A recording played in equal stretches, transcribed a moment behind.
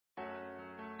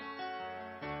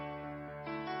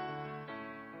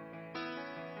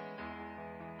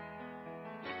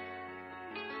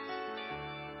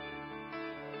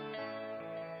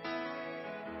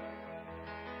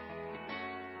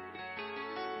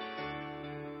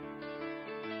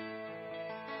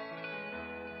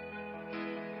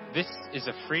This is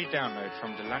a free download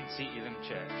from Delancey Elim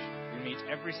Church. We meet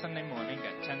every Sunday morning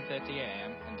at 10:30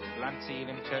 a.m. in the Delancey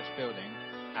Elim Church building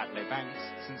at Les Banks,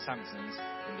 St Sampson's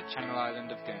in the Channel Island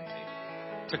of Guernsey.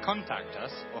 To contact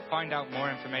us or find out more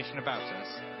information about us,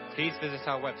 please visit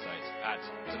our website at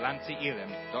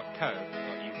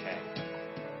delanceyelim.co.uk.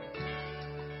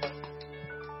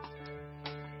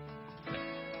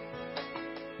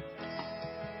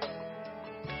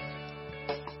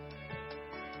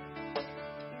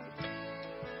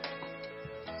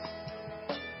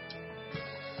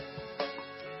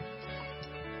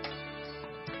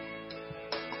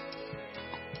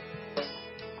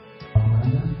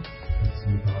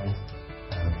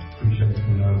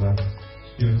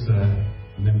 Stuart's a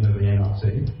member of the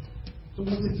NRT. So what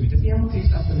does the NRT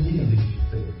stand for Near Leadership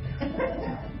Team?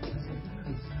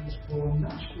 It stands for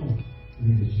National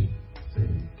Leadership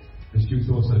Team. And Stuart's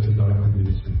also the Director of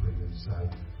Ministry for England, so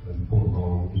an important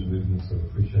role in the movement, so I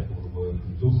appreciate all the work. And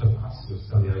he's also pastor of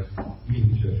Sally Oak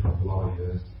Elim Church for a lot of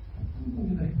years.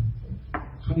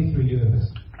 23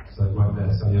 years. So right there,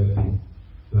 Sally Oak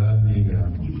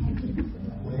Birmingham.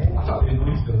 I thought it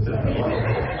was still there.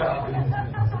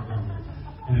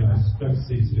 Anyways, great to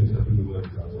see Stuart up in the work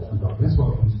guys. Let's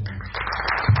welcome Stuart.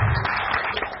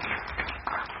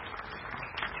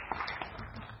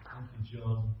 Thank you,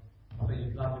 John. I bet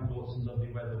you're glad we brought some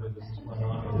lovely weather with us as well,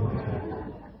 aren't you?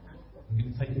 I'm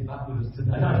going to take you back with us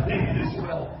today, I think, as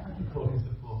well, according to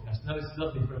the forecast. No, it's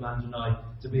lovely for Amanda and I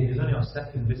to be here. It was only our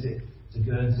second visit to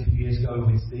Guernsey a few years ago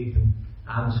with Steve and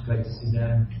Anne. It's great to see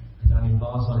them. And Daniel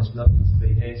Barzon, it's lovely to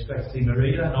be here. It's great to see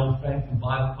Maria, an old friend from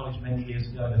Bible College many years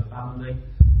ago, and her family.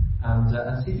 And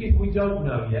see people we don't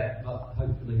know yet, but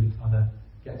hopefully we kind of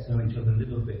get to know each other a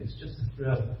little bit. It's just a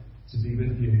thrill to be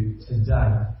with you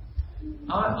today.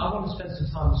 I want to spend some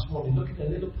time this morning looking at a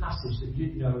little passage that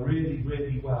you know really,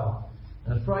 really well.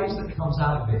 And a phrase that comes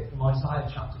out of it from Isaiah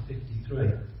chapter 53.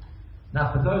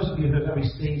 Now, for those of you who are very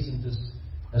seasoned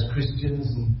as Christians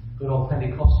and good old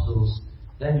Pentecostals,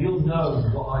 then you'll know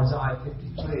what Isaiah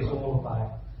 53 is all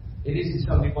about. It is in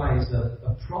so many ways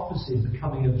a prophecy of the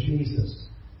coming of Jesus.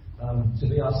 To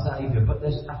be our Saviour, but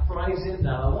there's a phrase in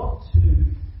there I want to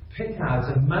pick out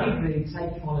and maybe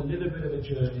take you on a little bit of a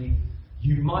journey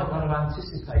you might not have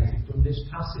anticipated from this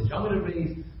passage. I'm going to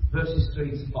read verses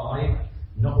 3 to 5,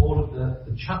 not all of the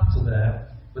chapter there,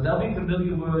 but they'll be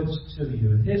familiar words to you.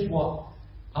 And here's what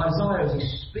Isaiah, as he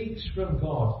speaks from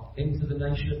God into the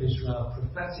nation of Israel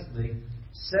prophetically,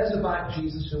 says about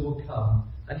Jesus who will come.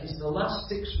 And it's the last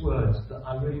 6 words that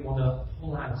I really want to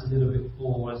pull out a little bit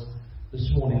for us this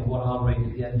morning, what I'll read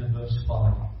at the end of verse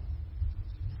 5.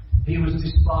 He was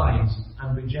despised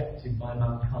and rejected by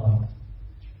mankind,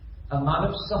 a man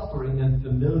of suffering and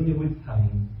familiar with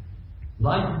pain.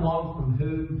 Like one from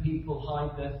whom people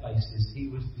hide their faces, he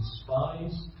was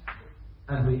despised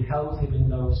and we held him in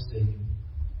low esteem.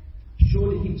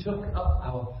 Surely he took up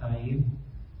our pain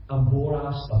and bore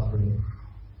our suffering.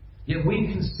 Yet we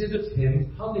considered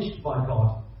him punished by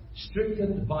God,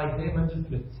 stricken by him and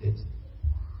afflicted.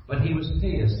 But he was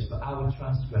pierced for our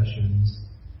transgressions.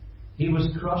 He was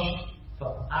crushed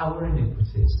for our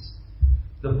iniquities.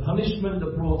 The punishment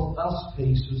that brought us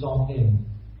peace was on him,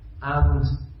 and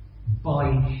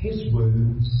by his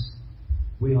wounds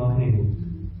we are healed.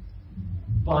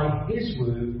 By his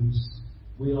wounds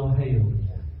we are healed.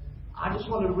 I just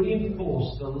want to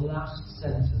reinforce the last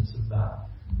sentence of that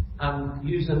and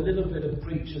use a little bit of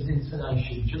preacher's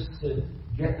intonation just to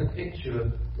get the picture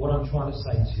of what I'm trying to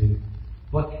say to you.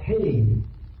 But he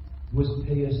was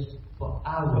pierced for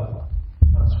our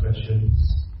transgressions.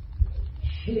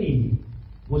 He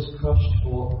was crushed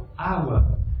for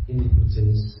our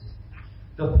iniquities.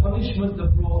 The punishment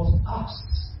that brought us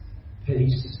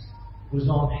peace was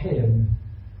on him,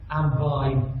 and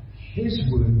by his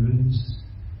wounds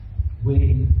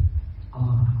we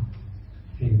are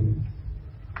healed.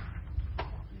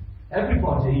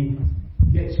 Everybody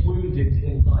gets wounded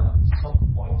in life at some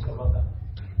point or other.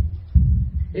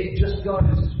 It just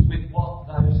goes with what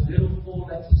those little 4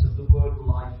 letters of the word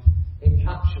life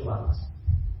encapsulate.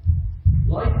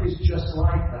 Life is just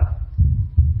like that.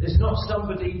 There's not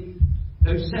somebody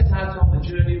who set out on the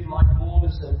journey of life born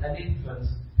as an infant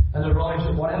and arrives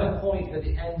at whatever point that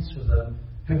it ends for them,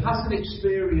 who hasn't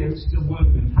experienced a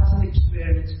wound, hasn't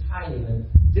experienced pain and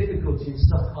difficulty in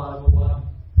some kind of a way.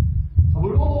 And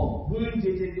we're all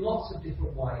wounded in lots of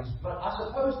different ways, but I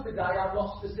suppose today I'm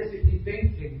not specifically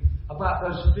thinking about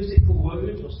those physical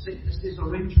wounds or sicknesses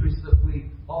or injuries that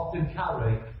we often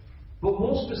carry, but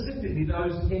more specifically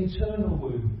those internal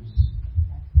wounds,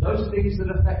 those things that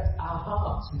affect our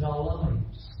hearts and our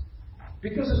lives.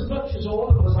 Because as much as all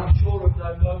of us, I'm sure, have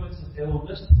known moments of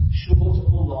illness, short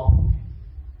or long,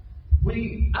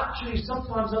 we actually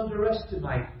sometimes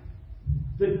underestimate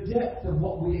the depth of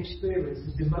what we experience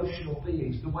as emotional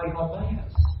beings, the way God made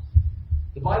us.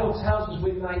 The Bible tells us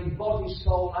we're made body,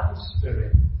 soul and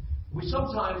spirit. We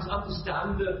sometimes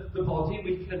understand the body.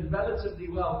 We can relatively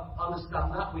well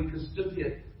understand that. We can study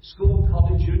at school,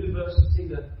 college, university,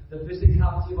 the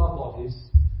physicality of our bodies.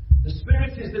 The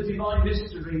Spirit is the divine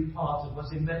mystery part of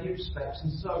us in many respects.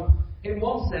 And so, in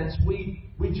one sense, we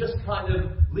just kind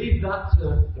of leave that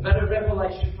to a better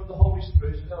revelation from the Holy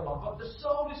Spirit to go on. But the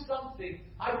soul is something,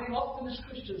 I think often as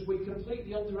Christians, we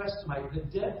completely underestimate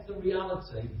the depth and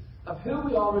reality of who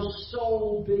we are as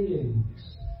soul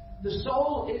beings. The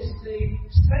soul is the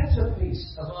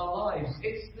centerpiece of our lives.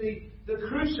 It's the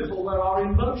crucible where our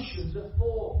emotions are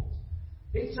formed.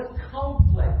 It's a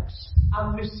complex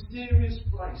and mysterious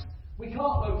place. We can't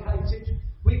locate it.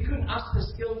 We couldn't ask a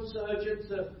skilled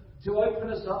surgeon to open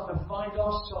us up and find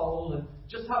our soul and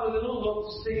just have a little look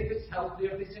to see if it's healthy,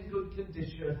 if it's in good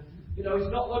condition. You know,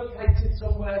 it's not located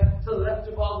somewhere to the left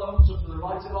of our lungs or to the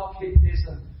right of our kidneys.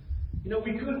 And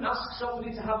we couldn't ask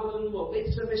somebody to have a little look.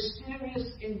 It's a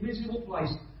mysterious, invisible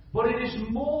place. But it is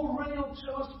more real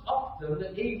to us often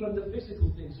than even the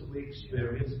physical things that we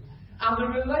experience. And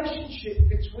the relationship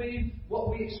between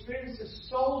what we experience as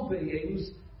soul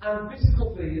beings and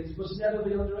physical beings must never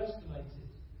be underestimated.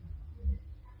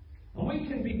 And we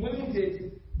can be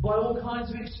wounded by all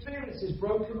kinds of experiences,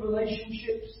 broken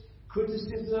relationships,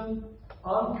 criticism,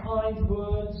 unkind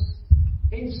words,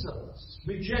 insults,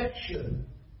 rejection,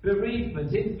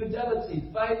 bereavement,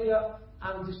 infidelity, failure,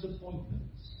 and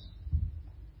disappointments.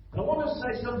 And I want to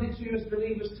say something to you as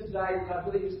believers today that I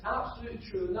believe is absolutely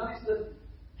true, and that is that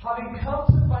having come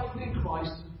to faith in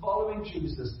Christ and following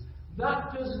Jesus,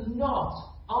 that does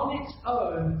not, on its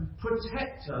own,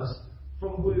 protect us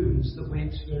from wounds that we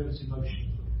experience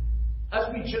emotionally. As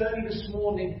we journey this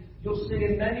morning, you'll see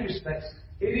in many respects,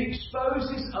 it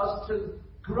exposes us to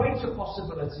greater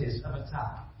possibilities of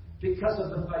attack because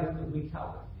of the faith that we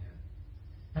carry.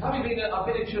 And I've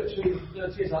been in church for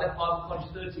 30 years. I left Bible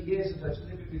college 30 years ago, so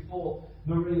maybe before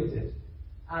Maria did.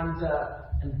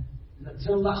 And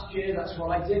until last year, that's what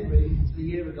I did really. Until a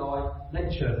year ago, I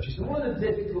led churches. And one of the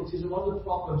difficulties and one of the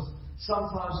problems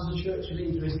sometimes as a church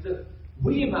leader is that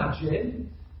we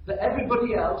imagine that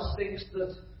everybody else thinks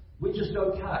that we're just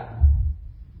okay.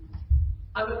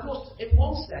 And of course, in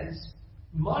one sense,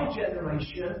 my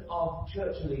generation of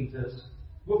church leaders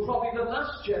were probably the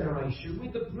last generation,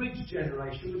 with the bridge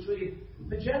generation, between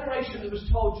the generation that was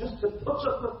told just to put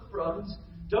up a front,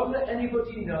 don't let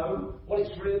anybody know what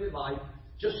it's really like,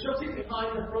 just shut it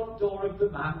behind the front door of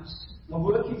the manse and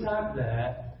work it out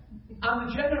there. And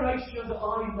the generation that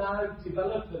I now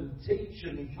develop and teach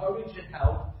and encourage and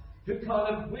help, who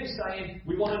we're saying,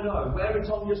 we want to know, wear it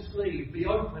on your sleeve, be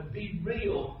open, be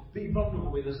real, be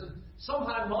vulnerable with us. And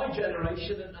somehow my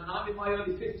generation, and I'm in my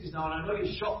early 50s now, and I know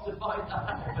you're shocked to find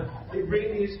that, but it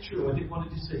really is true, I didn't want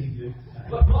to deceive you.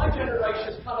 But my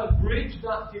generation's bridged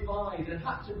that divide and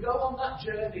had to go on that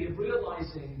journey of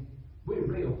realising we're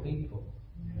real people.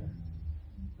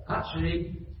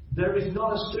 Actually, there is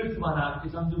not a Superman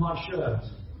outfit under my shirt.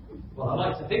 Well, I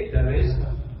like to think there is.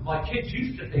 My kids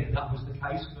used to think that was the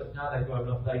case, but now they've grown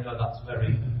up, they know that's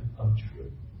very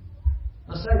untrue.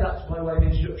 I say that by way of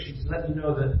introduction to let you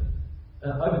know that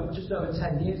just over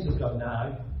 10 years ago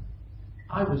now,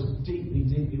 I was deeply,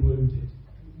 deeply wounded.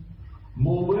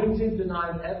 More wounded than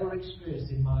I've ever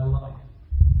experienced in my life.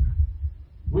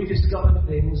 We discovered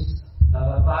things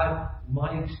about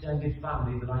my extended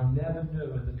family that I never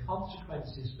knew, and the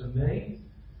consequences for me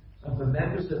and for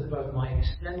members of both my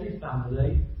extended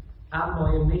family and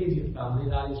my immediate family,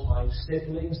 that is my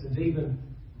siblings and even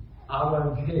our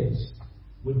own kids,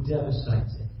 were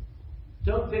devastating.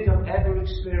 Don't think I've ever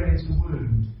experienced a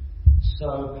wound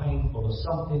so painful, or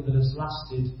something that has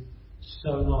lasted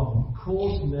so long. It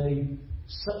caused me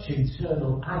such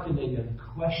internal agony and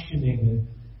questioning and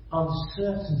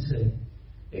uncertainty.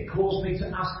 It caused me to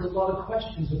ask a lot of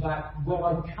questions about where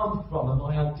I'd come from and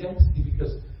my identity,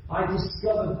 because I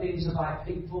discovered things about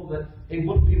people that it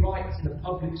wouldn't be right in a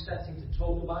public setting to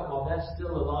talk about while they're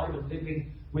still alive and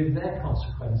living with their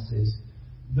consequences,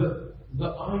 that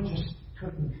I just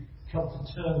couldn't come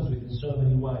to terms with in so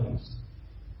many ways.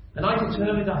 And I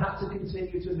determined I had to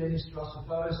continue to minister. I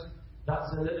suppose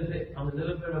I'm a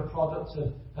little bit of a product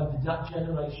of that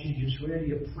generation. You just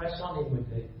really press on in with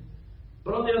it.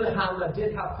 But on the other hand, I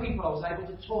did have people I was able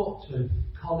to talk to,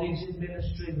 colleagues in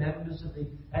ministry, members of the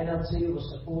NLT who were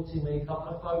supporting me, a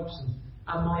couple of folks,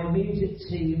 and my immediate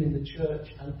team in the church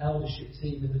and eldership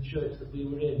team in the church that we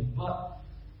were in. But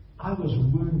I was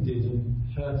wounded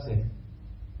and hurting.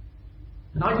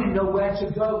 And I didn't know where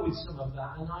to go with some of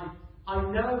that. And I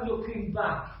now, looking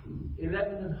back,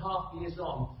 11 and a half years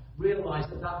on, realised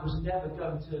that that was never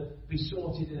going to be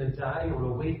sorted in a day or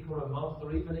a week or a month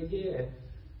or even a year.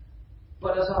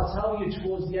 But as I'll tell you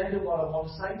towards the end of what I want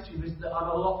to say to you is that I'm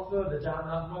a lot further down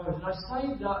that road. And I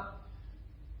say that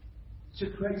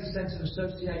to create a sense of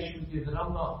association with you, that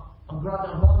I'm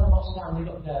rather not standing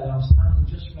up there, I'm standing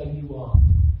just where you are,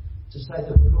 to say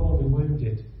that we've all been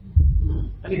wounded.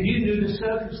 And if you knew the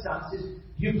circumstances,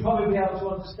 you'd probably be able to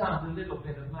understand a little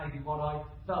bit of maybe what I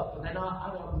felt. But then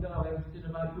I don't know everything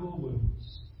about your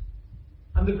wounds.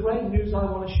 And the great news I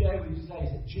want to share with you today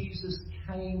is that Jesus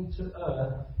came to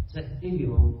earth to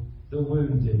heal the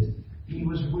wounded. He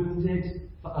was wounded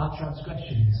for our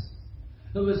transgressions.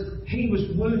 In other words, He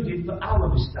was wounded for our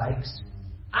mistakes,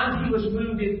 and He was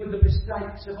wounded for the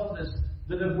mistakes of others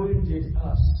that have wounded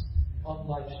us on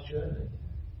life's journey.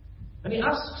 And He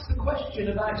asks the question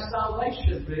about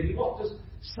salvation, really. What does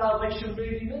salvation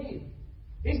really mean?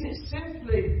 Is it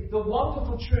simply the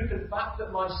wonderful truth and fact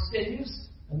that my sins,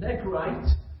 and they're great,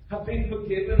 have been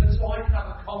forgiven, and so I can have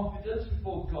a confidence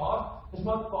before God as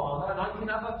my Father, and I can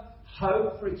have a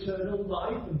hope for eternal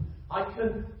life, and I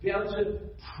can be able to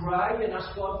pray and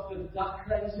ask God for that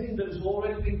cleansing that has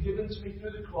already been given to me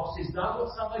through the cross? Is that what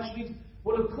salvation means?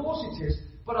 Well, of course it is.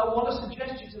 But I want to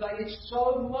suggest to you today it's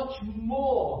so much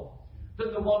more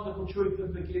than the wonderful truth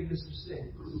of forgiveness of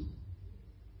sins.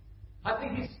 I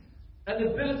think it's an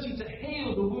ability to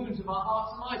heal the wounds of our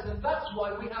hearts and lives, and that's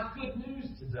why we have good news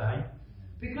today.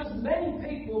 Because many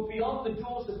people beyond the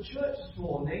doors of church this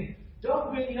morning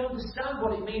don't really understand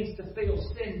what it means to feel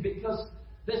sin, because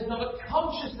there's not a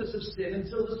consciousness of sin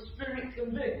until the Spirit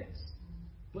convicts.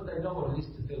 But they know what it is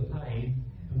to feel pain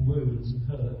and wounds and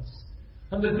hurts.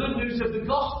 And the good news of the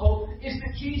gospel is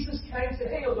that Jesus came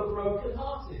to heal the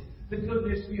brokenhearted. The good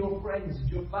news for your friends and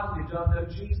your family who don't know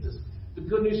Jesus. The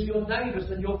good news for your neighbours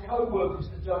and your co-workers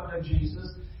that don't know Jesus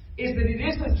is that it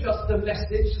isn't just a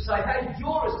message to say, hey,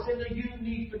 you're a sinner, you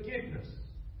need forgiveness.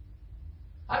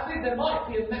 I think there might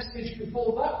be a message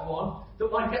before that one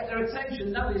that might get their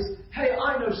attention. That is, hey,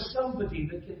 I know somebody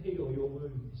that can heal your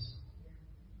wounds.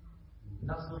 And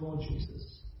that's the Lord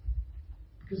Jesus.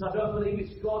 Because I don't believe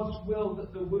it's God's will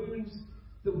that the wounds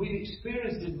that we've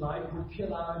experienced in life would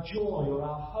kill our joy or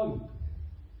our hope,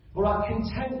 or our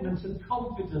contentment and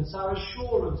confidence, our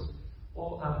assurance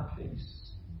or our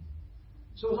peace.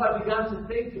 So as I began to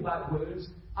think about wounds,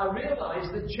 I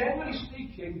realised that generally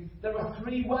speaking, there are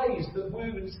three ways that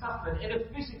wounds happen in a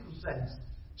physical sense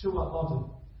to our body.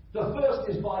 The first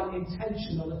is by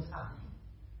intentional attack.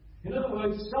 In other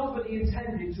words, somebody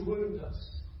intended to wound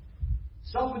us.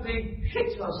 Somebody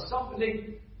hit us.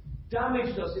 Somebody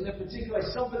damaged us in a particular way.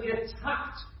 Somebody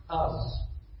attacked us.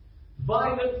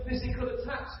 Violent physical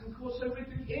attacks can cause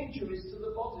horrific injuries to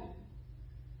the body.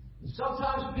 And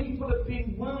sometimes people have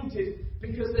been wounded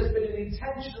because there's been an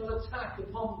intentional attack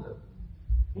upon them.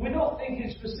 And we're not thinking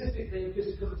specifically of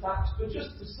physical attacks, but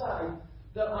just to say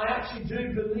that I actually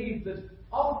do believe that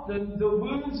often the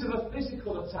wounds of a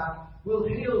physical attack will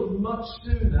heal much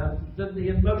sooner than the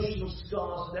emotional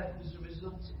scars left as a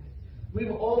result of it.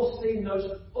 We've all seen those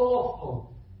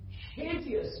awful,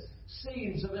 hideous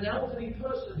scenes of an elderly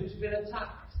person who's been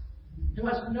attacked, who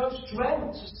has no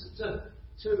strength to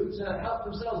help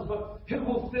themselves, but who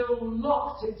will feel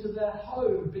locked into their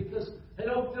home because they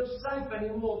don't feel safe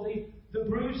anymore. The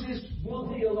bruises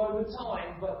will heal over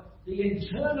time, but the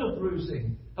internal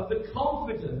bruising of the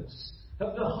confidence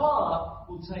of the heart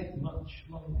will take much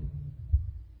longer.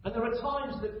 And there are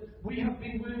times that we have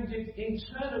been wounded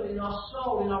internally in our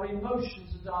soul, in our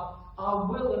emotions, and our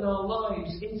will and our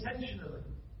lives intentionally.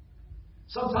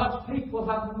 Sometimes people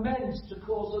have meant to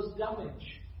cause us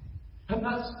damage. And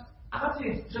that's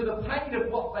added to the pain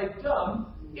of what they've done,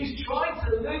 is trying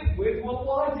to live with, well,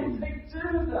 why did they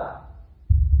do that?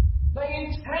 They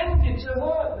intended to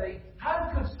hurt me.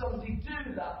 How could somebody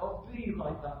do that or be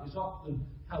like that is often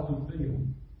how we feel.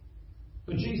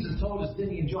 But Jesus told us,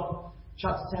 didn't He, in John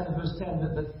chapter 10 and verse 10,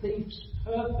 that the thief's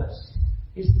purpose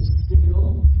is to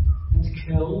steal and to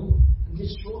kill and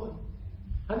destroy.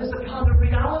 And there's a kind of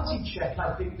reality check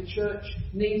I think the church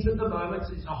needs at the moment.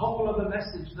 It's a whole other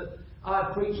message that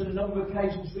I've preached on a number of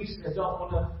occasions recently I don't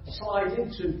want to slide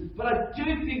into. But I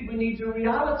do think we need a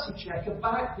reality check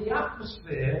about the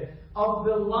atmosphere of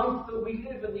the life that we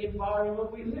live and the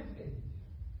environment we live in.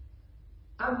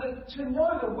 And to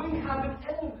know that we have an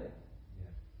enemy.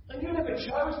 And you never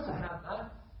chose to have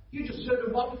that. You just heard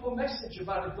a wonderful message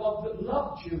about a God that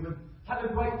loved you and had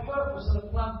a great purpose and a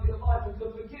plan for your life and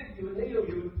could forgive you and heal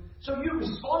you and So you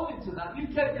responded to that. You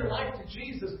gave your life to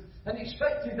Jesus and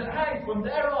expected that, hey, from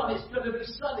there on it's going to be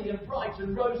sunny and bright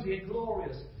and rosy and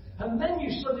glorious. And then you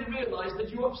suddenly realised that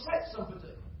you upset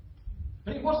somebody.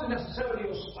 And it wasn't necessarily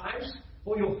your spouse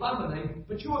or your family,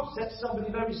 but you upset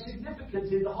somebody very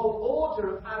significant in the whole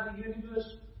order of how the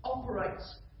universe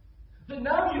operates. But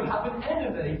now you have an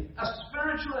enemy, a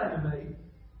spiritual enemy,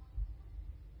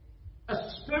 a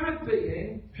spirit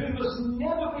being who must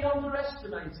never be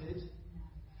underestimated,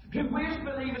 who we as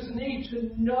believers need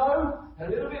to know a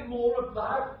little bit more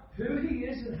about who he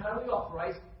is and how he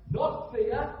operates, not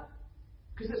fear,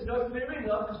 because there's no fear in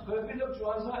love, because perfect love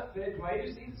drives out fear. Greater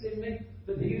is he that's in me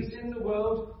than he is in the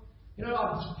world. You know,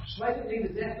 I'm persuaded that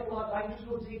neither death nor life, angels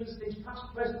nor demons, things past,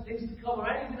 present, things to come, or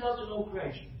anything else in all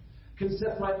creation can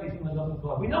separate me from the love of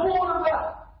God. We know all of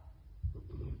that.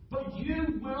 But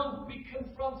you will be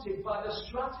confronted by the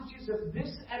strategies of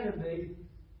this enemy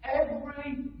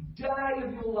every day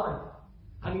of your life.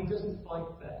 And he doesn't fight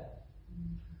fair.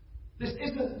 This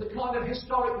isn't the kind of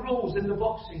historic rules in the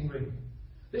boxing ring.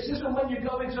 This isn't when you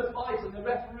go into a fight and the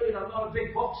referee, and I'm not a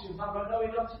big boxing fan, but I know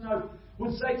enough to know,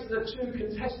 would say to the two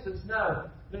contestants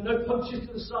now, no punches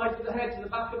to the side of the head, to the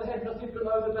back of the head, nothing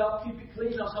below the belt, keep it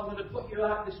clean or I'm going to put you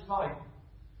out of this fight.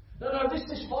 No, this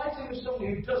is fighting with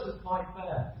somebody who doesn't fight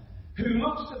fair, who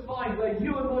looks to find where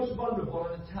you are most vulnerable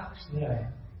and attacks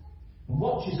there. And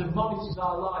watches and monitors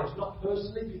our lives, not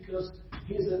personally, because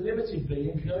he is a limited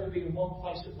being, can only be in one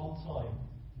place at one time,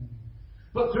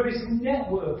 but through his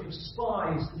network of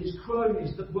spies and his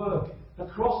cronies that work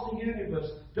across the universe.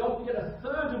 Don't forget, a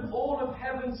third of all of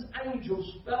heaven's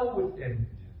angels fell with him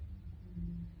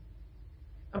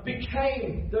and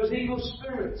became those evil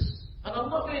spirits. And I'm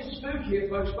not getting spooky here,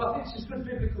 folks, but I think this is good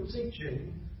biblical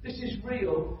teaching. This is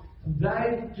real. And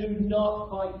they do not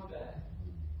fight fair.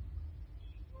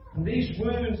 And these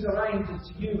wounds are aimed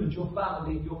at you and your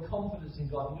family and your confidence in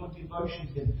God and your devotion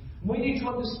to Him. And we need to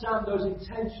understand those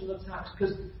intentional attacks,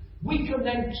 because we can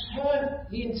then turn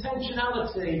the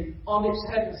intentionality on its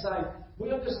head and say,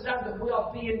 we understand that we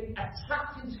are being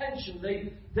attacked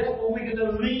intentionally, therefore we're going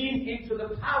to lean into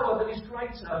the power that is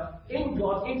greater in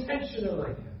God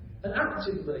intentionally and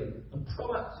actively and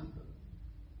proactively.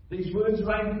 These words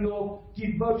are aimed at your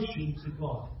devotion to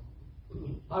God.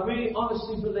 I really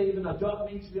honestly believe, and I don't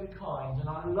mean to be unkind, and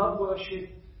I love worship.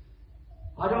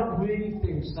 I don't really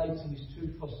think Satan is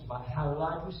too fussed about how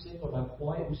loud we sing or how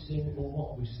quiet we sing or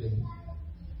what we sing.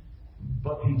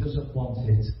 But he doesn't want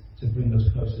it to bring us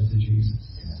closer to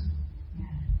Jesus.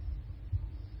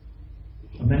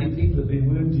 And many people have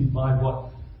been wounded by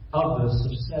what others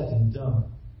have said and done.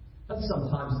 And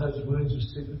sometimes those wounds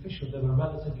were superficial, they were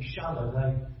relatively shallow,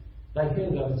 they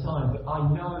healed over time. But I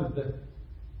know that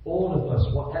all of us,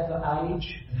 whatever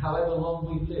age and however long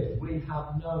we've lived, we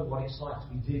have known what it's like to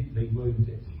be deeply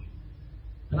wounded.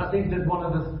 And I think that one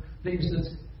of the things that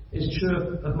is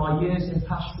true of my years in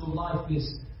pastoral life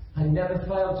is I never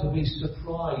fail to be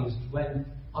surprised when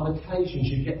on occasions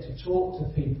you get to talk to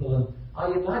people, and I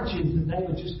imagined that they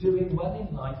were just doing well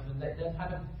in life and they've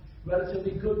had a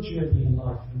relatively good journey in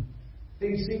life and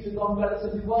things seem to have gone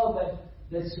relatively well.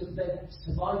 They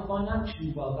survived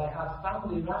financially well, they had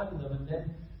family around them, and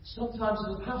then sometimes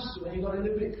as a pastor, when you got a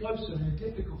little bit closer in a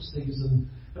difficult season,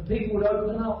 and people would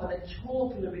open up and they'd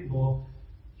talk a little bit more,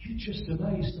 you're just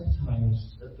amazed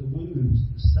sometimes at the wounds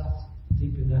that sat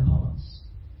deep in their hearts.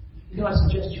 Can I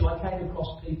suggest to you, I came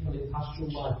across people in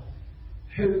pastoral life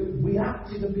who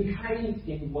reacted and behaved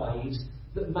in ways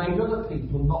that made other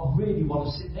people not really want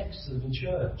to sit next to them in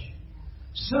church.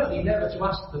 Certainly never to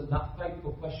ask them that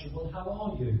fateful question, well, how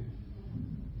are you?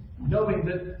 Knowing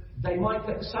that they might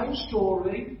get the same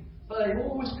story, but they've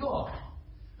always got.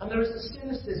 And there is a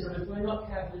cynicism, if we're not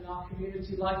careful in our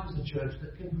community life as a church,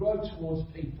 that can grow towards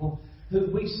people who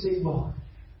we see, well,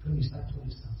 let me start talking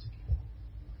together.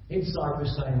 Inside we're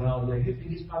saying, well, you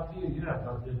think it's bad for you, you don't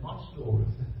know my story.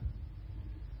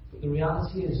 But the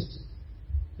reality is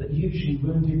that usually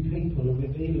wounded people are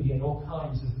revealing in all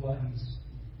kinds of ways.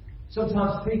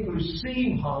 Sometimes people who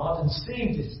seem hard and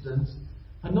seem distant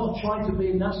are not trying to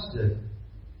be nasty.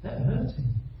 They're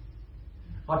hurting.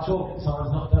 I talk at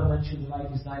times, not don't mention the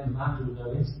lady's name, Amanda will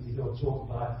know instantly who I talk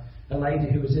about, a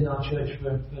lady who was in our church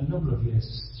for a number of years.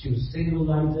 She was a single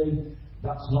lady,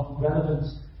 that's not relevant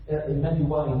in many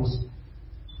ways.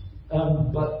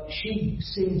 But she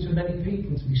seemed to many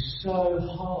people to be so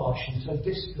harsh and so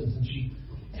distant, and she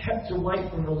kept away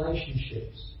from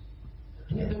relationships.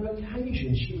 And yet there were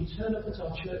occasions she would turn up at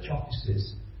our church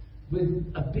offices with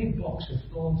a big box of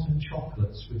Thornton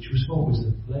chocolates, which was always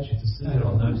a pleasure to see her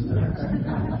on those days.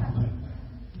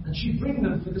 And she'd bring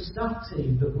them for the staff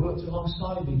team that worked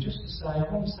alongside me just to say,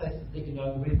 I want to say that, you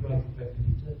know, we're grateful for everything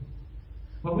you do.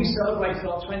 When we celebrated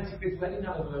our 25th wedding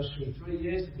anniversary 3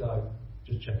 years ago,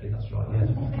 just checking, that's right,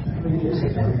 yeah, 3 years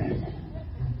ago,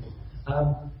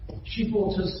 she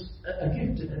bought us a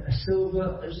gift, it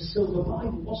was a silver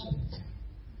Bible, wasn't it?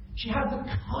 She had the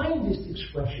kindest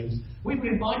expressions. We were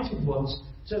invited once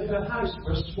to her house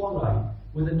for a soiree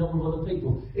with a number of other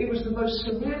people. It was the most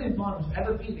surreal environment I've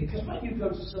ever been in, because when you go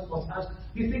to someone's house,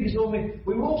 you think it's all me.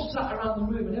 We were all sat around the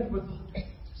room and everyone thought,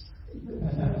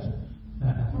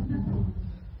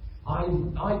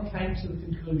 I came to the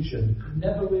conclusion, could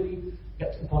never really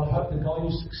get to the point. I hope the guy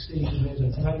who succeeded, who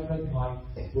is a great, great guy,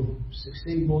 will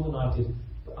succeed more than I did.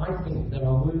 But I think there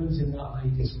are wounds in that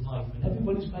lady's life, and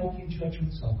everybody's making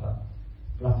judgments of her.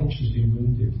 But I think she's been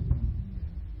wounded.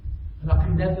 And I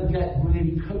can never get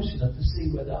really close enough to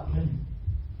see where that went.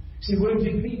 See,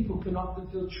 wounded people can often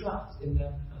feel trapped in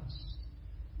their past,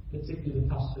 particularly the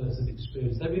past hurts of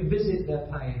experience. They revisit their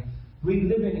pain,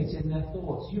 reliving it in their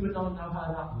thoughts. You and I know how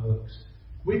that works.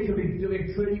 We can be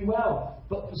doing pretty well,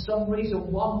 but for some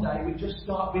reason one day we just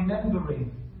start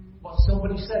remembering what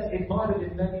somebody said. It might have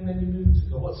been many, many moons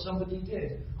ago, what somebody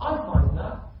did. I find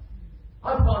that.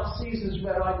 I find seasons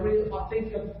where I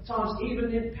think of times,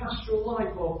 even in pastoral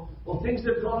life, or things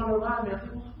that have gone on around me, I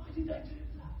think, well, why did they do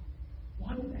that?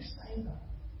 Why did they say that?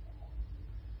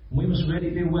 And we must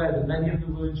really be aware that many of the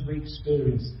wounds we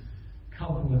experience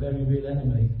come from a very real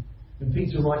enemy. When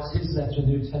Peter writes his letter in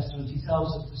the New Testament, he tells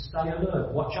us to stay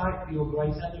alert, watch out for your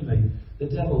great enemy, the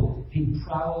devil. He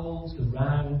prowls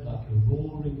around like a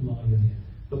roaring lion,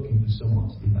 looking for someone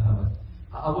to devour.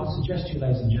 I would suggest to you,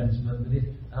 ladies and gentlemen, that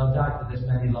and I doubt that there's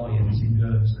many lions in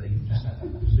Guernsey, just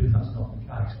presume that's not the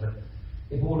case, but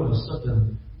if all of a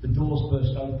sudden the doors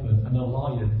burst open and a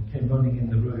lion came running in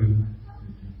the room,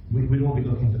 we'd all be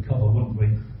looking for cover, wouldn't we?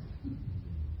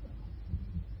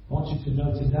 I want you to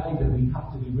know today that we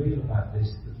have to be real about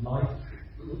this, that life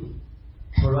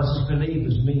for us as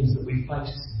believers means that we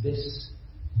face this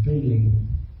being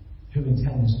who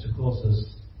intends to cause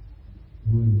us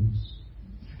wounds.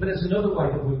 But there's another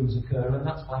way that wounds occur, and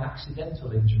that's by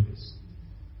accidental injuries.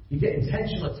 You get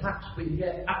intentional attacks, but you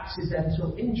get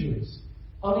accidental injuries.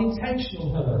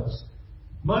 Unintentional hurts.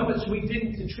 Moments we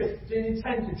didn't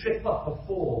intend to trip up or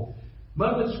fall.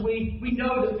 Moments we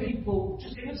know that people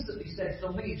just instantly said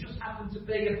something. It just happened to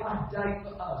be a bad day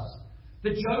for us. The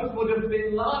joke would have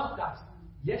been laughed at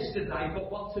yesterday,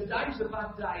 but well, today's a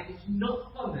bad day. It's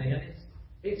not funny, and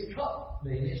it's cut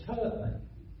me and it's hurt me.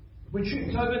 We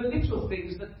tripped over little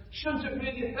things that shouldn't have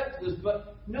really affected us,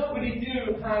 but nobody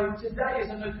knew how today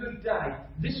isn't a good day.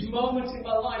 This moment in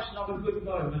my life is not a good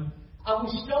moment. And we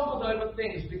stumbled over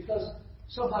things because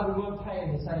somehow we weren't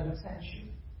paying the same attention.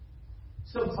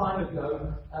 Some time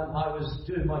ago, I was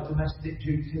doing my domestic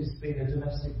duties, being a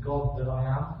domestic god that I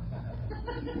am.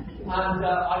 And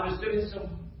I was doing some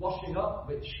washing up,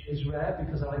 which is rare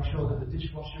because I make sure that the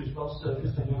dishwasher is well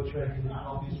serviced and well trained for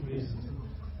obvious reasons.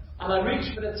 And I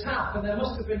reached for the tap, and there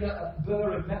must have been a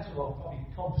burr of metal, or probably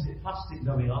composite plastic,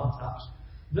 knowing our taps,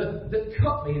 that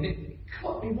cut me, and it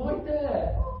cut me right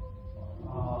there.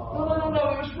 No,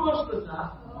 it was worse than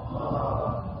that.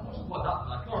 It wasn't quite that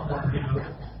bad, calm down, you know.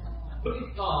 But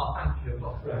thank you,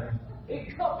 my friend.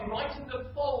 It cut me right in the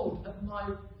fold of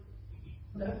my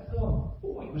left thumb.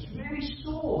 Oh, it was really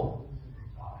sore.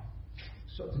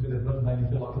 Sucked a bit of blood, made me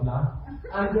feel like a man.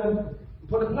 And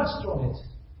put a plaster on it.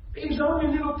 It was only a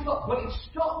little cut, but it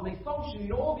stopped me functioning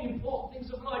in all the important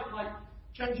things of life, like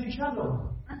changing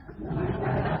channel.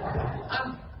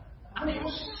 and it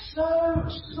was so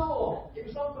sore. It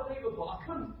was unbelievable. I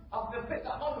picked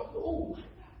that one up. Oh,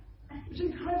 it was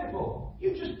incredible.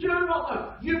 You just do not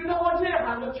know. You've no idea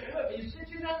how much it hurt me. You're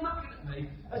sitting there looking at me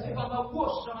as if I'm a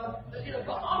wuss.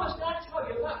 But honestly, I tell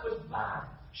you, that was bad.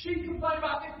 She complained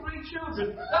about her 3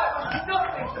 children. That was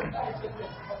nothing compared to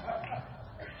this.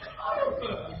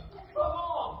 Come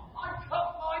on! I cut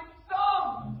my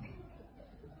thumb!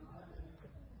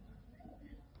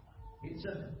 It's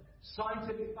a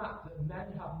scientific fact that men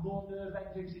have more nerve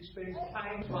endings experience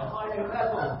pain to a higher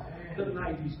level than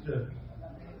ladies do.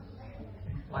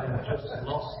 I have just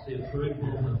lost the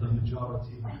approval of the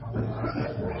majority of the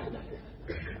conversation.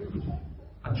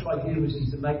 I try humorously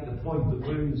to make the point that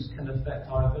wounds can affect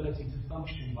our ability to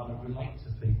function while we relate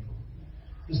to people.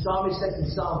 The psalmist says in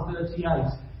Psalm 38,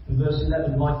 in verse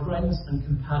 11, my friends and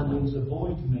companions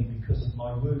avoid me because of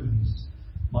my wounds.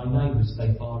 My neighbours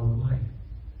stay far away.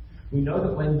 We know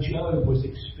that when Job was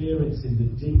experiencing the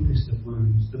deepest of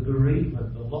wounds, the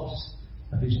bereavement, the loss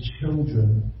of his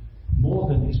children, more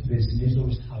than his business or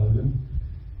his home,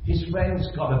 his friends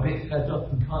got a bit fed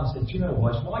up and kind of said, do you know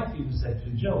what? His wife even said to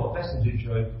him, Joe, what best to do,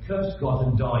 Joe? Curse God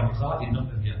and die, because I did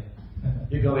nothing here.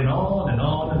 You're going on and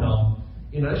on and on.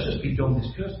 You know, let's just be done with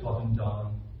this, curse God and die,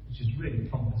 which is really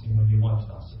comforting when your wife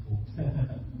starts supporting.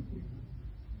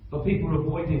 But people are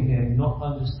avoiding him, not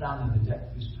understanding the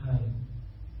depth of his pain.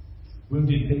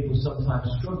 Wounded people sometimes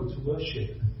struggle to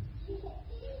worship.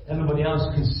 Everybody else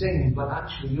can sing, but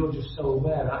actually you're just so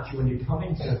aware, actually when you come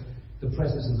into the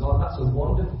presence of God, that's a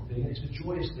wonderful thing, it's a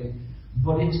joyous thing,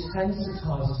 but it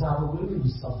sensitizes our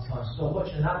wounds sometimes so much,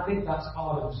 and I think that's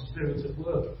part of the Spirit at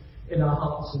work in our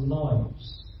hearts and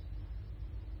lives.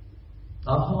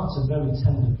 Our hearts are very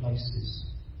tender places.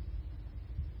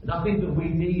 And I think that we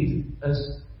need,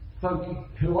 as folk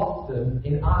who often,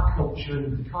 in our culture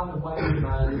and the kind of way we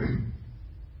live,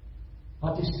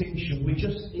 our distinction, we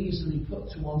just easily put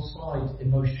to one side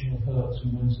emotional hurts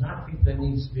and wounds. And I think there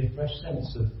needs to be a fresh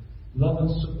sense of love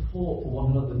and support for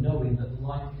one another, knowing that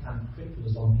life can cripple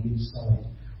us on the inside.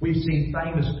 We've seen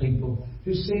famous people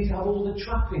who seem to have all the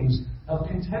trappings of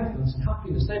contentment and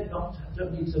happiness. They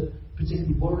don't need to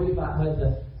particularly worry about whether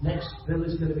the next bill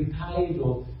is going to be paid,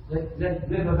 or they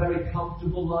live a very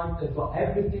comfortable life. They've got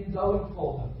everything going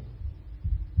for them.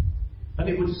 And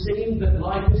it would seem that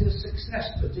life is a success,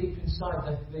 but deep inside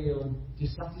they feel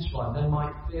dissatisfied. They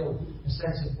might feel a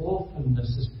sense of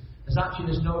orphanness, as actually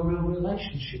there's no real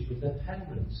relationship with their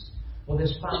parents, or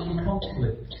there's family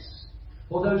conflicts,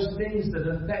 or those things that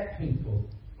affect people.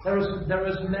 There are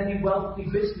as many wealthy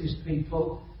business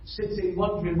people sitting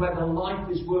wondering whether life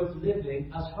is worth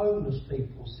living as homeless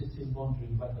people sitting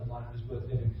wondering whether life is worth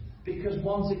living. Because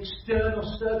one's external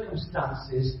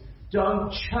circumstances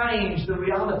don't change the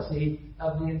reality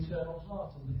of the internal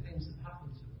heart and the things that happen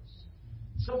to us.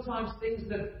 Sometimes things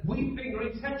that we think are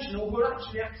intentional were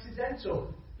actually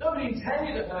accidental. Nobody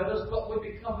intended to hurt us, but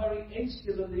we become very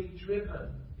insularly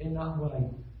driven in that way.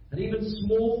 And even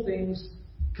small things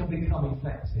can become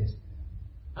infected.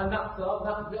 And that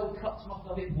little cut to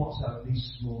my it was only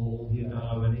small, you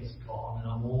know, and it's gone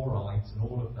and I'm alright and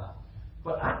all of that.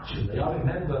 But actually, I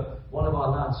remember one of our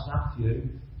lads, Matthew,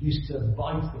 used to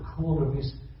bite the corner of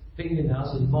his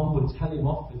fingernails. His mum would tell him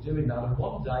off for doing that, and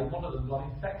one day one of them got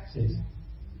infected.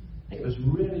 It was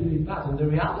really, really bad. And the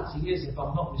reality is, if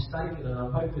I'm not mistaken, and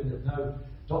I'm hoping that no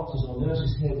doctors or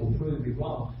nurses here will prove me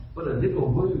wrong, but a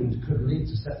little wound could lead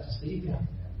to septicemia,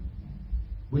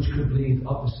 which could lead,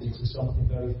 obviously, to something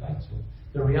very fatal.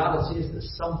 The reality is that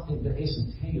something that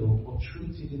isn't healed or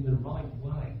treated in the right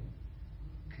way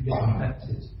can get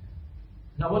infected.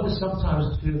 Now, I wonder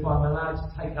sometimes, too, if I'm allowed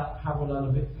to take that parallel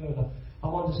a bit further, I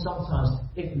wonder sometimes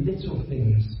if little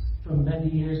things from many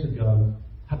years ago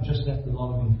have just left a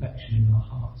lot of infection in our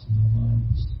hearts and our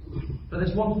minds. But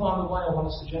there's one final way I want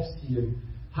to suggest to you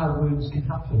how wounds can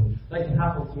happen. They can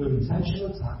happen through intentional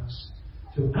attacks,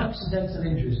 through accidental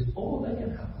injuries, or they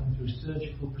can happen through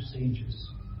surgical procedures.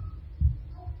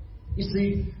 You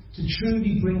see, to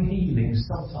truly bring healing,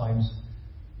 sometimes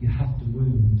you have to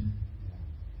wound.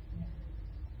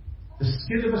 The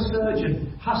skill of a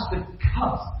surgeon has to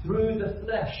cut through the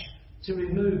flesh to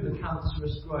remove the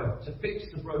cancerous growth, to fix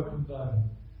the broken bone,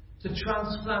 to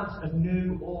transplant a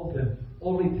new organ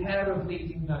or repair a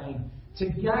bleeding vein. To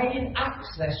gain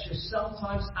access, you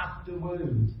sometimes have to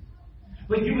wound.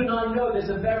 But you and I know there's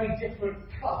a very different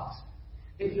cut,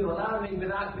 if you'll allow me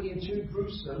without being too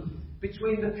gruesome,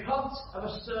 between the cut of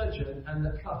a surgeon and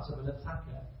the cut of an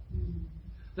attacker.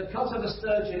 The cut of a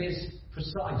surgeon is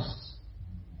precise.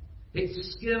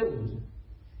 It's skilled.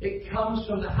 It comes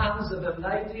from the hands of a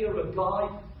lady or a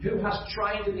guy who has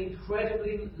trained an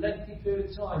incredibly lengthy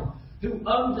period of time, who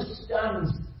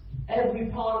understands every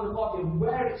part of the body and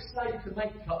where it's safe to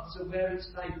make cuts and where it's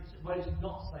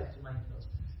not safe to make cuts,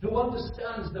 who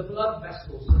understands the blood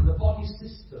vessels and the body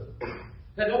system.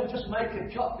 They don't just make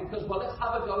a cut because, well, let's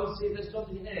have a go and see if there's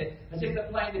something here, as if they're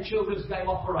playing the children's game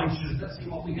Operation. Let's see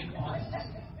what we can find.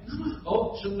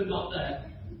 Oh, shouldn't have got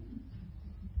there.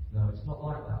 No, it's not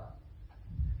like that.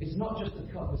 It's not just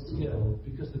a cut with skill,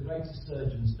 because the greatest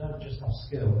surgeons don't just have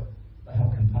skill, they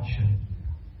have compassion.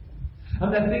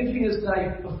 And they're thinking as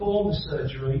they perform the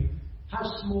surgery, how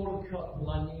small a cut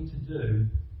will I need to do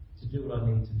what I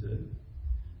need to do?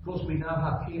 Of course, we now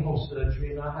have keyhole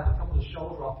surgery, and I had a couple of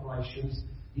shoulder operations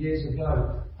years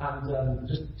ago, and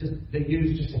they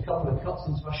used just a couple of cuts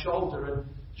into my shoulder, and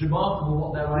it's remarkable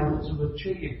what they're able to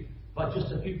achieve by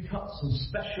just a few cuts and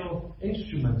special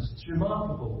instruments. It's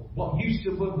remarkable. What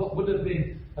would have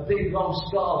been a big long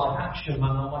scar like Action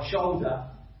Man on my shoulder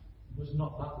was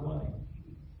not that way.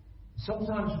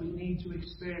 Sometimes we need to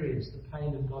experience the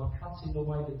pain of God cutting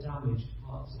away the damaged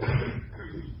parts of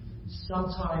it,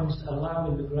 sometimes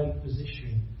allowing the great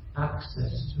physician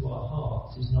access to our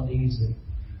hearts is not easy.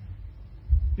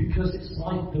 Because it's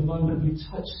like the moment you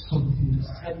touch something that's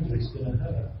tender, it's going to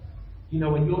hurt. You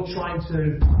know, when you're trying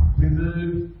to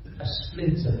remove a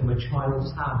splinter from a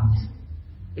child's hand,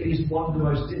 it is one of the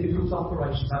most difficult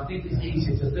operations. I think it's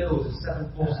easier to build a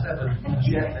 747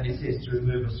 jet than it is to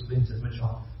remove a splinter from a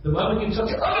child. The moment you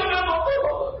touch it, I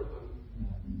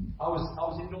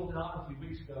was in Northern Ireland a few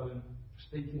weeks ago and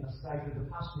speaking at stage with the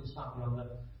pastor's family on the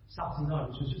Saturday night,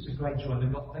 which was just a great joy.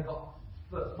 They got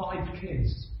 5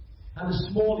 kids. And the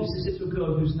smallest is a little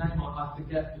girl whose name I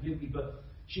forget, forgive me, but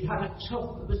she had a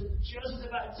tooth that was just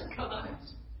about to come out.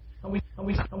 And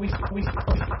we just thought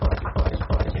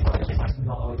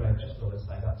I'd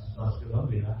say that's nice to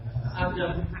hungry now.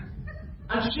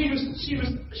 And she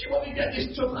wanted to get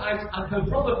this tooth out, and her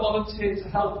brother volunteered to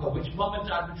help her, which Mum and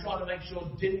Dad were trying to make sure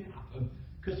didn't happen,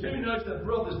 because who knows that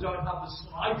brothers don't have the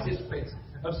slightest bit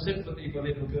of sympathy for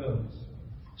little girls.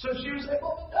 So she was like,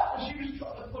 Mum and Dad, she was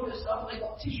trying to pull it up, and they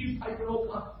got tissue paper and all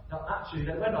that. Now actually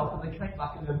they went off and they came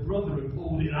back and her brother had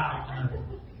pulled it out.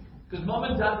 Because Mum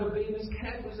and Dad were being as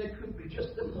careful as they could be,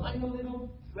 just to find a little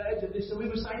thread of this. And we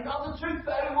were saying, oh, the tooth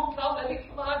fairy will come, let it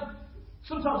come out.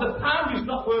 Sometimes a pound is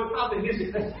not worth having, is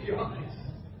it? Let's be honest.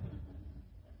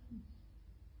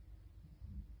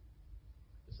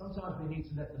 But sometimes we need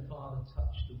to let the Father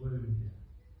touch the wound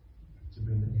to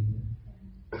bring the healing.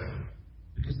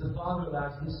 Because the Father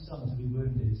allows His Son to be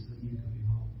wounded so that you can be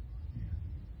whole.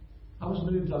 I was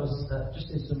moved, I was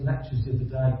just in some lectures the other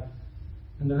day.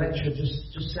 And the lecturer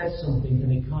just said something,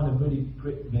 and it kind of really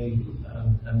gripped me,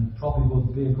 and probably will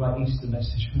be a great Easter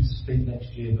message for me to speak next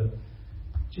year. But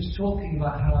just talking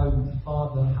about how the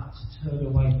Father had to turn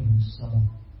away from the Son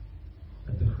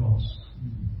at the cross.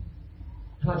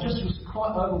 And I just was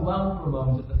quite overwhelmed for a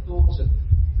moment at the thought of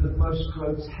the most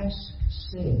grotesque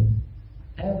sin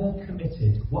ever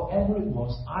committed, whatever it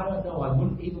was. I don't know. I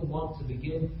wouldn't even want to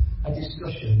begin a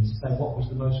discussion to say what was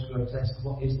the most grotesque,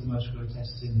 what is the most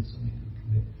grotesque sin that somebody could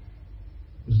commit.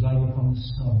 It was laid upon the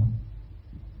Son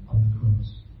on the cross.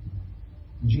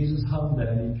 And Jesus hung there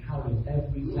and He carried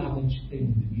every damaged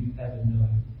thing that you've ever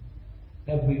known,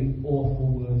 every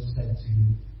awful word said to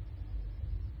you,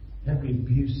 every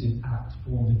abusive act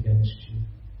formed against you.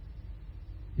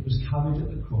 It was carried at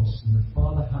the cross, and the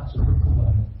Father had to look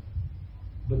away.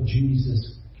 But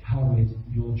Jesus carried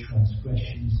your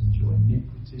transgressions and your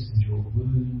iniquities and your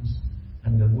wounds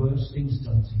and the worst things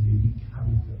done to you. He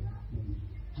carried them.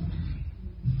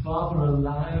 The Father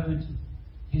allowed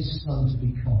His Son to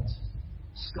be cut,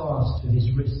 scars to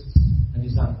His wrists and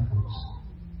His ankles,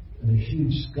 and a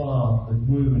huge scar and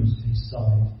wounds to His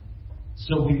side.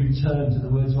 So we return to the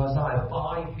words of Isaiah,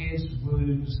 by His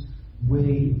wounds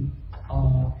we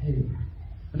are healed.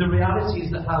 And the reality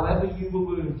is that however you were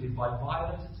wounded by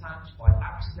violent attacks, by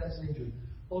accidental injury,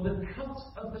 or the cut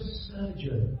of the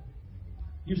surgeon,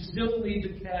 you still need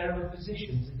the care of a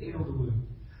physician to heal the wound.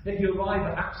 If you arrive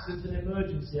at accident and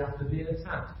emergency after being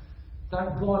attacked,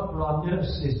 thank God for our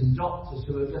nurses and doctors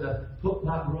who are going to put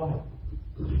that right.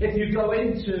 If you go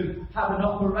in to have an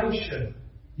operation,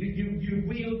 you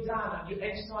wheel down and you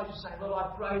inside you say, well,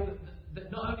 I pray that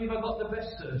not only have I got the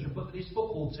best surgeon, but that his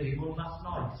football team won last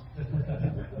night.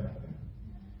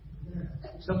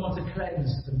 Someone to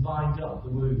cleanse and bind up the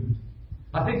wound.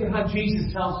 I think of how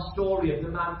Jesus tells the story of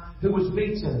the man who was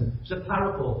beaten. It's a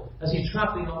parable as he's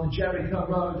travelling on the Jericho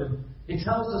road, and it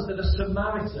tells us that a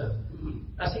Samaritan,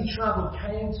 as he travelled,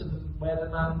 came to where the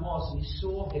man was, and he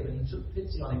saw him and he took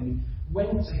pity on him, and he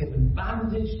went to him and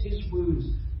bandaged his wounds,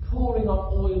 pouring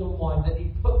on oil and wine. Then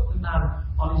he put the man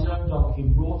on his own donkey,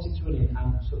 brought it to an inn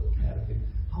and took care of him.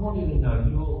 I want you to know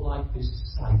your life is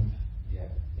safe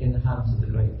in the hands of the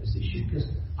great physician, because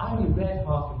I only read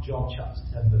half of John chapter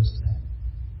 10 verse 10.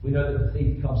 We know that the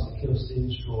thief comes to kill, steal, and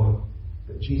destroy,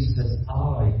 but Jesus says,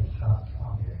 I have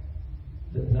come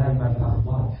that they may have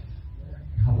life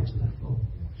and have it to the full.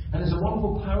 And there's a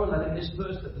wonderful parallel in this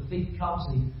verse that the thief comes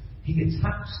and he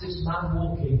attacks this man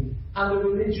walking, and the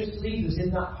religious leaders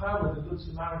in that parable, the Good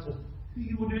Samaritan, who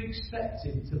you would have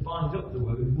expected to bind up the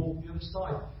wound, walk the other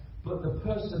side. But the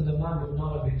person, the man would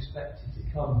not have expected to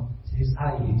come to his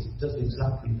aid, does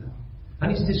exactly that.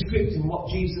 And it's described in what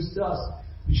Jesus does,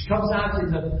 which comes out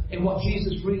in what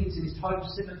Jesus reads in his home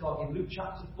synagogue in Luke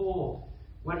chapter 4,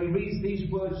 when he reads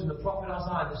these words from the prophet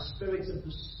Isaiah, the Spirit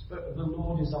of the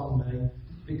Lord is on me,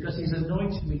 because He's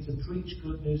anointed me to preach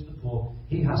good news to the poor.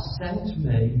 He has sent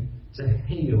me to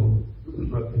heal the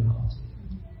brokenhearted,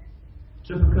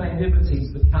 to proclaim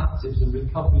liberty to the captives and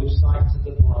recovery of sight to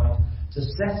the blind, to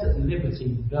set at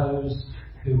liberty those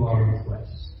who are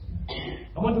oppressed.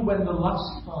 I wonder when the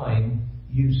last time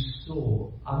you saw,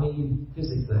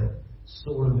 physically,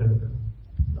 saw a miracle.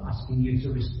 I'm not asking you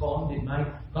to respond. It may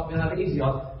not be that easy.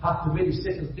 I'd have to really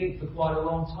sit and think for quite a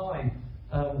long time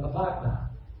about that.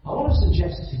 I want to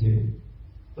suggest to you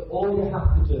that all you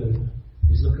have to do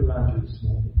is look around you this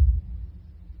morning.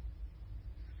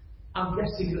 I'm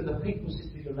guessing that the people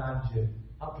sitting around you,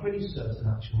 I'm pretty certain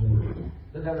actually,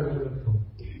 that they're a miracle.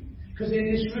 Because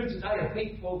in this room today are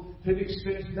people who've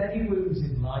experienced many wounds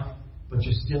in life, but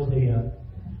you're still here.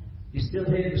 You're still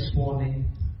here this morning.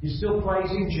 You're still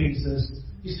praising Jesus.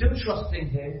 You're still trusting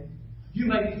Him. You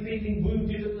may be feeling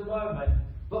wounded at the moment,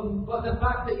 but the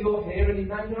fact that you're here, and it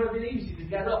may not have been easy to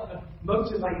get up and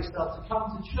motivate yourself to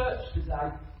come to church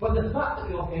today, but the fact that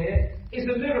you're here is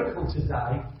a miracle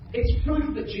today. It's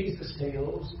proof that Jesus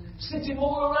heals. Sitting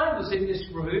all around us in this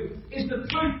room is the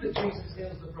proof that Jesus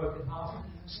heals the broken heart.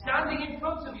 Standing in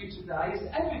front of you today is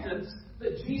evidence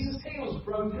that Jesus heals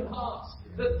broken hearts.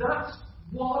 That's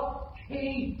what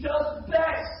He does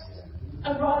best.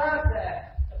 And right out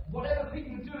there, whatever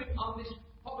people are doing on this,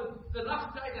 probably the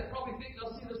last day, they probably think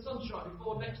they'll see the sunshine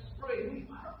before next spring.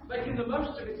 Making the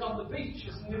most of it on the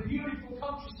beaches and the beautiful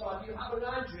countryside you have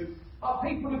around you are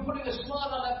people who are putting a smile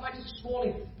on their faces this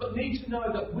morning, but need to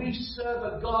know that we serve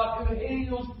a God who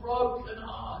heals broken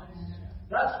hearts.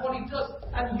 That's what He does.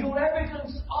 And you're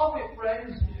evidence of it,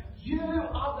 friends. You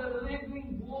are the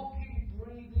living, walking,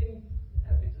 breathing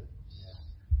evidence.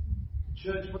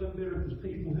 Church full of miracles,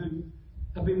 people who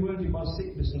have been wounded by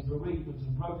sickness and bereavement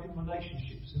and broken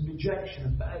relationships and rejection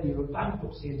and failure and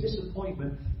bankruptcy and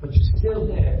disappointment, but you're still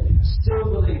there, still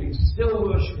believing, still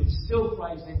worshipping, still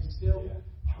praising, still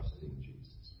trusting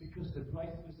Jesus. Because the great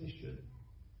physician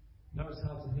knows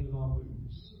how to heal our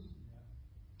wounds.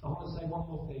 I want to say one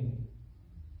more thing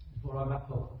before I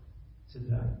wrap up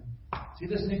today. See,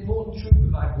 there's an important truth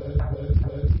about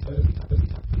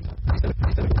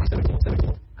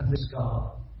and the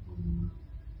scar.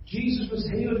 Jesus was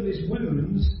healed of His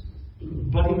wounds,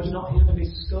 but He was not healed of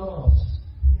His scars.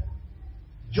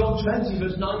 John 20,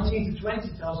 verse 19 to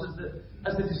 20 tells us that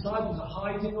as the disciples are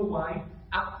hiding away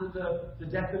after the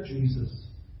death of Jesus,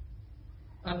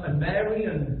 and Mary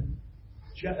and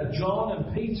John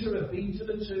and Peter have been to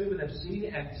the tomb and they've seen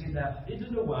it empty and they're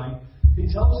hidden away,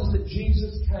 it tells us that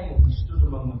Jesus came and stood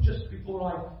among them. Just before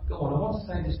I go on, I want to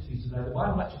say this to you today. The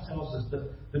Bible actually tells us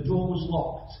that the door was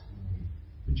locked,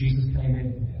 but Jesus came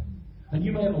in. And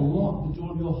you may have locked the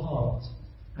door of your heart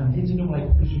and hidden away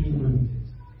because you've been wounded.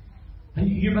 And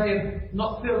you may have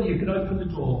not felt you can open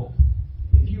the door.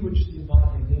 If you would just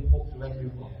invite Him, He'll walk through every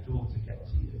locked door to get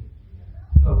to you.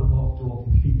 No locked door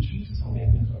can keep Jesus on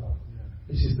in.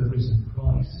 This is the risen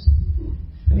Christ.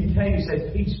 And He came and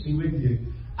said, "Peace be with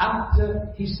you."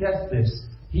 After He said this,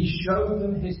 He showed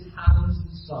them His hands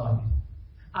and side.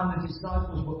 And the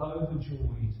disciples were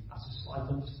overjoyed. That's a slight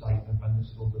understatement when they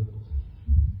saw the Lord.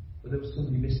 But there was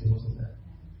somebody missing, wasn't there?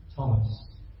 Thomas.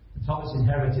 And Thomas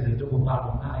inherited a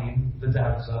double-barrel name, the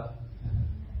doubter.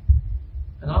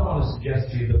 And I want to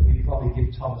suggest to you that we probably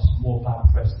give Thomas more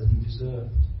bad press than he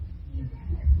deserved.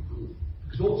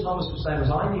 Because all Thomas was saying was,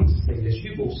 I need to see this.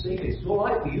 You've all seen it. It's all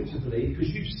right for you to believe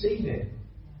because you've seen it.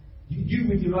 You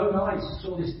with your own eyes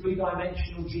saw this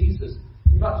three-dimensional Jesus.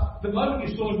 In fact, the moment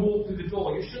you saw Him walk through the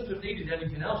door, you shouldn't have needed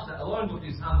anything else, let alone look at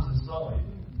His hands and side.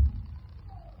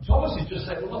 Thomas is just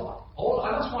saying, well, look,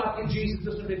 that's why I think Jesus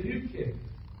doesn't rebuke him.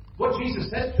 What Jesus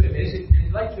said to him is,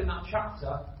 later in that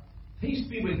chapter, "Peace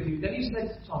be with you." Then He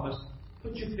said to Thomas,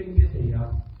 "Put your finger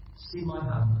here, see my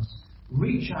hands.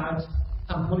 Reach out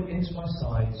and put it into my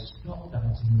side. Stop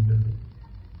doubting and believe."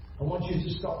 I want you to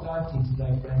stop doubting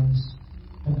today, friends,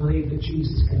 and believe that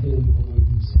Jesus can heal your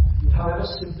wounds. However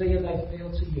severe they feel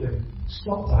to you,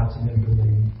 stop doubting and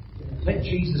believe. Let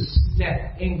Jesus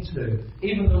step into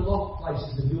even the locked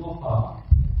places of your heart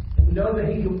and know that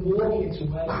He can walk into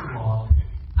where you are,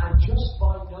 and just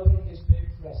by knowing His mere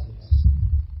presence,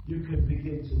 you can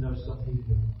begin to know some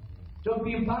healing. Don't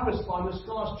be embarrassed by your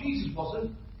scars. Jesus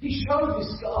wasn't. He showed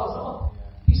His scars off.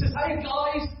 He says, "Hey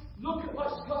guys, look at my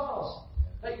scars.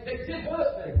 They did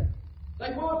hurt me.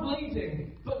 They were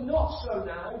bleeding, but not so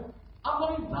now. I'm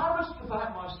not embarrassed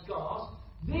about my scars.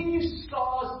 These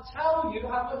scars tell you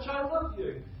how much I love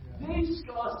you. These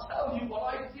scars tell you what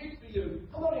I did for you.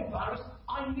 I'm not embarrassed.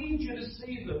 I need you to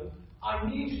see them. I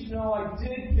need you to know I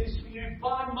did this for you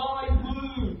by my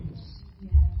wounds.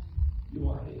 You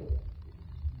are healed."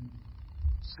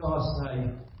 Scars say,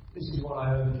 "This is what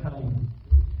I overcame."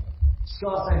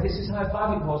 Scars say, "This is how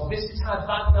bad it was. This is how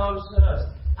bad those hurt.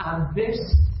 And this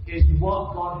is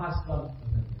what God has done for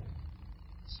me."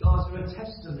 Scars are a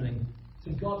testimony to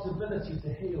God's ability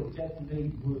to heal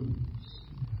deadly wounds.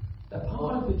 They're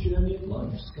part of the journey of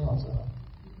life, scars are.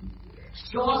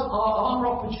 Scars are our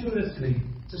opportunity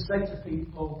to say to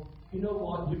people, you know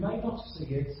what, you may not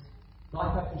see it,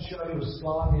 like I can show you a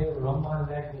scar here or on my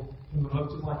leg or from a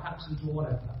motorbike accident or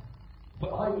whatever. But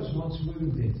I was once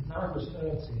wounded and I was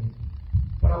hurting.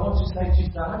 But I want to say to you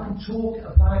that I can talk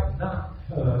about that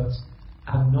hurt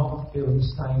and not feel the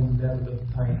same level of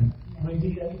pain, or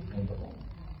indeed any pain at all.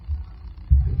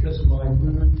 Because my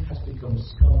wound has become a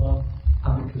scar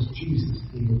and because Jesus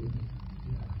healed me.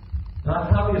 Now I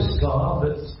carry a scar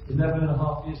that's 11 and a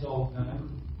half years old now.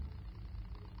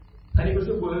 And it was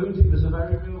a wound, it was a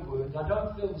very real wound. I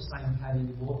don't feel the same pain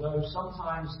anymore, though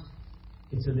sometimes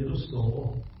it's a little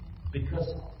sore.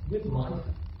 Because with life,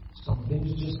 some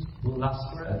things just will last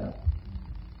forever.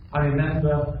 I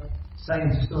remember saying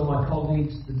to some of my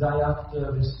colleagues the day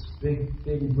after this big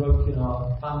thing broke in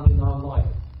our family and our life,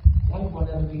 life won't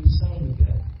ever be the same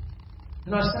again.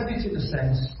 And I said it in a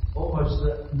sense, almost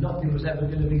that nothing was ever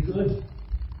going to be good.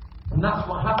 And that's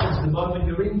what happens the moment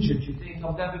you're injured. You think,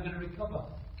 I'm never going to recover.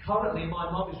 Currently,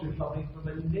 my mum is recovering from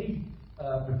a knee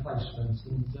replacement.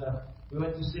 And we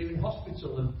went to see her in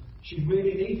hospital, and she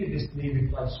really needed this knee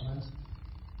replacement.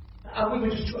 And we were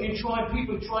just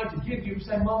people trying to give you,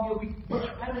 saying, Mum, you'll be much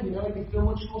better, you know, you'll feel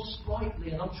much more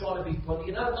sprightly. And I'm trying to be funny,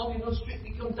 you know, Mum, you're not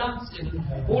strictly come dancing,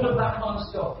 and all of that kind of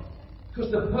stuff.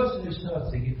 Because the person who's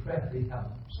hurting incredibly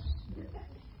helps.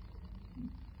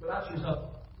 But as she's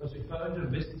up, because we phoned her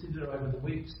and visited her over the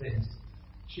week since,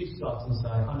 she started to say,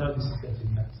 I know this is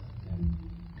getting better.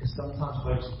 Because sometimes,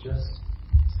 folks, it just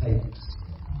takes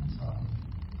time.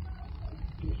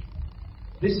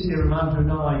 This year, Amanda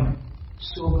and I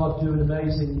saw God do an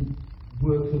amazing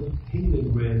work of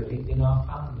healing, really, in our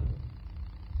family.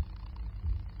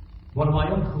 One of my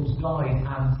uncles died,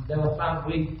 and they were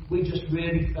found. We just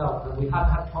really felt that we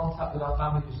hadn't had contact with our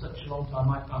family for such a long time,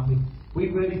 my family. We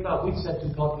really felt, we said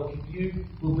to God, look, if you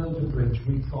will build a bridge,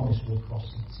 we promise we'll cross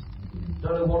it.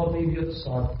 Don't know what will be the other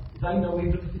side. They know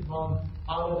we've done anything wrong.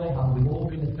 I know they have. We've all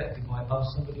been affected by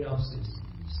somebody else's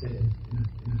sin.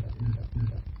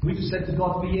 We just said to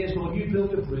God for years, Lord, you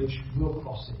build a bridge, we'll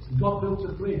cross it. And God built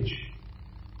a bridge.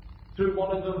 Through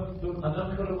one of them, an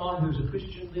uncle of mine who was a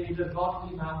Christian leader,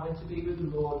 godly man, went to be with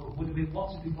the Lord, but would have been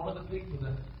wanted to be one of the people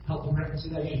that helped in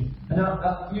reconciliation. And at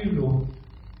that funeral,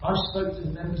 I spoke to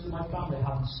the members of my family I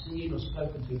haven't seen or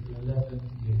spoken to for 11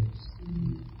 years.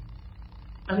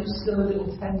 And it's still a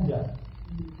little tender.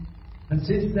 And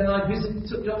since then I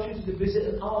took the opportunity to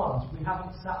visit an aunt. We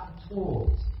haven't sat and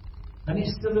talked. And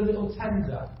it's still a little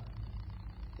tender.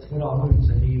 But our wounds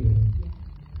are healing.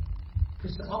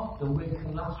 Because often we're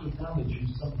collateral damage from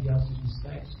somebody else's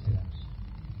mistakes.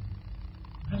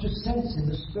 I just sense in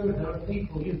the spirit there are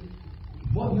people,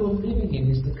 what you're living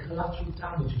in is the collateral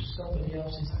damage of somebody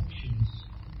else's actions.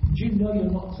 And you know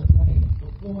you're not to blame,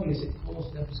 but boy, is it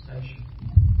caused devastation.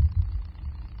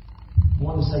 I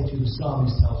want to say to you, the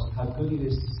psalmist tells us how good it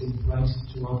is to sing praise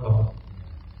to our God.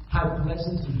 How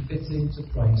pleasant and fitting to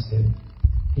praise Him.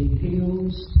 He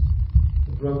heals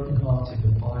the brokenhearted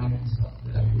and binds up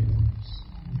their wounds.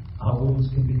 Our wounds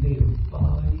can be healed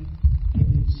by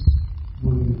His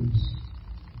wounds.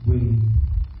 We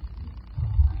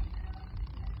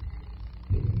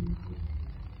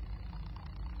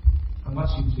I'm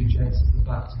asking two gents at the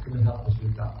back to come and help us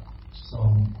with that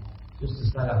song. Just to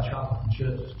say, I travel from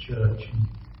church to church, and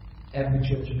every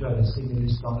church I go, they're singing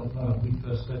this song at the moment. We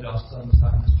first heard our sons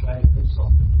out in Australia, good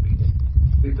song, didn't we?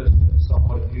 We first heard the song,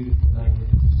 what a beautiful name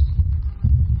it is.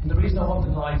 And the reason I want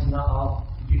to guide in that,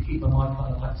 if you keep my mic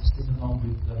on, I'd like to sing along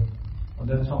with I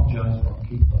know Tom Jones, but I'll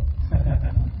keep up.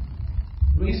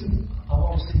 The reason I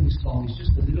want to sing this song is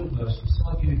just a little verse. For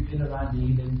some of you who've been around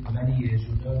Ealing for many years,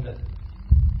 you'll know that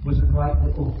was a great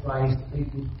little phrase that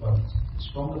people quote. It's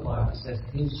from the Bible. It says,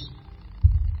 His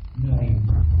name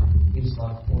is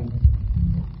like ointment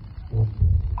for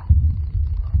I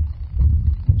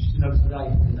want you to know today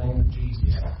that the name of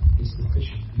Jesus is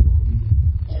sufficient for your healing.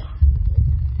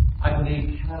 I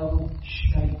believe hell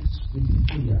shakes with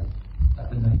fear at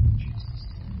the name of Jesus.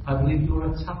 I believe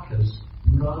your attackers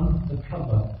run the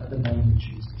cover at the name of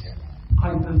Jesus.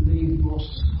 I believe your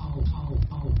soul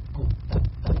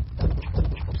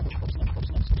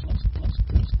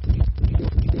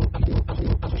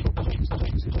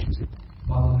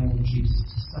by the name of Jesus,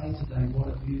 to say today what a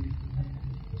beautiful name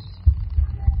it is.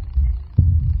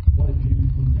 What a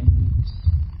beautiful name it is.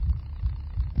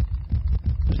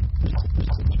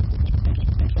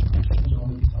 On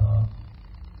the guitar,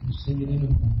 and singing in a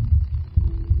hymn.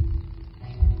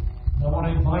 I want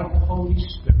to invite the Holy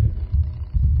Spirit,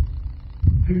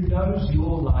 who knows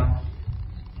your life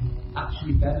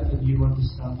actually better than you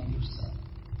understand it yourself.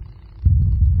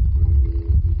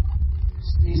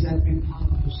 Sees every part of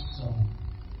your soul.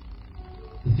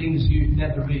 The things you've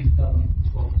never really done, you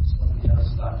can talk to somebody else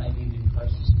about, maybe even a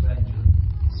closest friend, your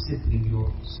sibling,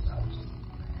 your spouse.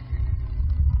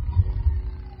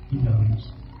 He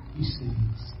knows. He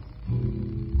sees.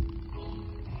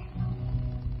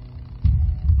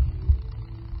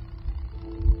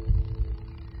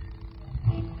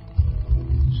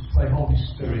 Just pray, Holy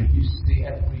Spirit, you see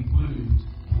every wound.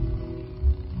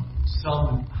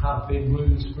 Some have been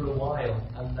wounds for a while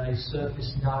and they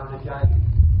surface now and again.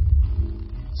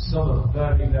 Some are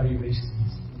very, very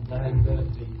recent and they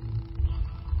hurt deep.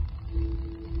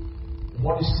 And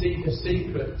what is the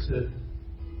secret to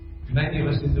many of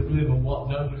us in the room and what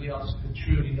nobody else can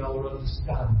truly know or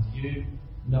understand? You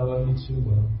know only too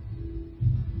well.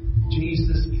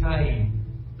 Jesus came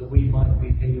that we might be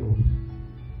healed.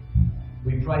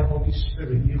 We pray, Holy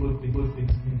Spirit, you would be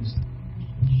things.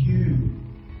 You,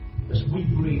 as we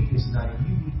breathe His name,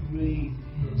 you would breathe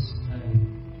His name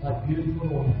like beautiful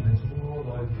ornament all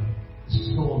over the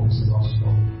soreness of our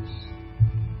souls.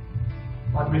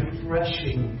 Like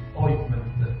refreshing ointment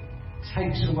that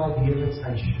takes away the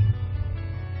irritation,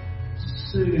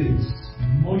 soothes,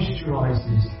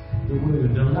 moisturises the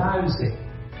wound, allows it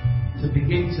to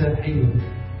begin to heal.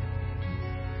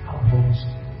 Our Holy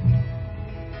Spirit.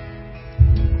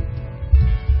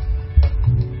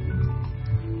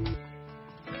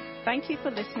 Thank you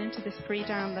for listening to this free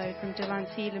download from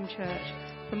Delancey Elim Church.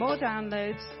 For more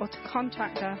downloads or to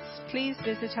contact us, please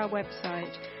visit our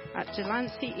website at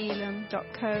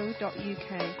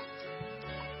delanceyelim.co.uk.